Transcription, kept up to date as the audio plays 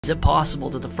Is it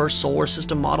possible that the first solar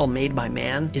system model made by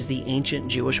man is the ancient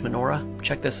Jewish menorah?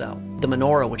 Check this out. The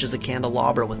menorah, which is a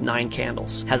candelabra with 9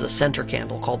 candles, has a center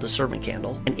candle called the servant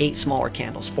candle and 8 smaller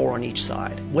candles, 4 on each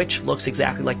side, which looks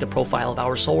exactly like the profile of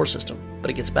our solar system. But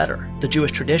it gets better. The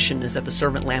Jewish tradition is that the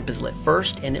servant lamp is lit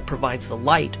first and it provides the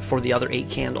light for the other 8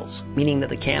 candles, meaning that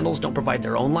the candles don't provide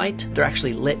their own light, they're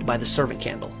actually lit by the servant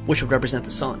candle, which would represent the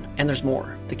sun. And there's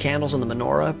more. The candles on the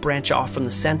menorah branch off from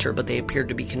the center, but they appear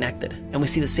to be connected. And we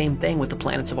see the same thing with the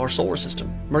planets of our solar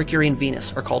system. Mercury and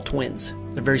Venus are called twins.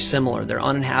 They're very similar. They're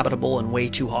uninhabitable and way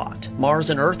too hot. Mars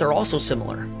and Earth are also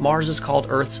similar. Mars is called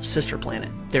Earth's sister planet.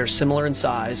 They're similar in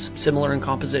size, similar in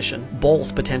composition,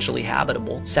 both potentially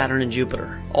habitable. Saturn and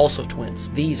Jupiter, also twins.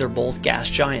 These are both gas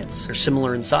giants. They're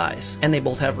similar in size, and they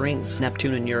both have rings,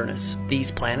 Neptune and Uranus.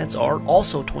 These planets are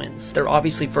also twins. They're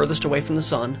obviously furthest away from the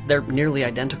sun. They're nearly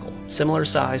identical. Similar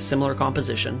size, similar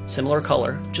composition, similar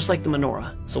color, just like the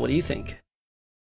menorah. So what do you think?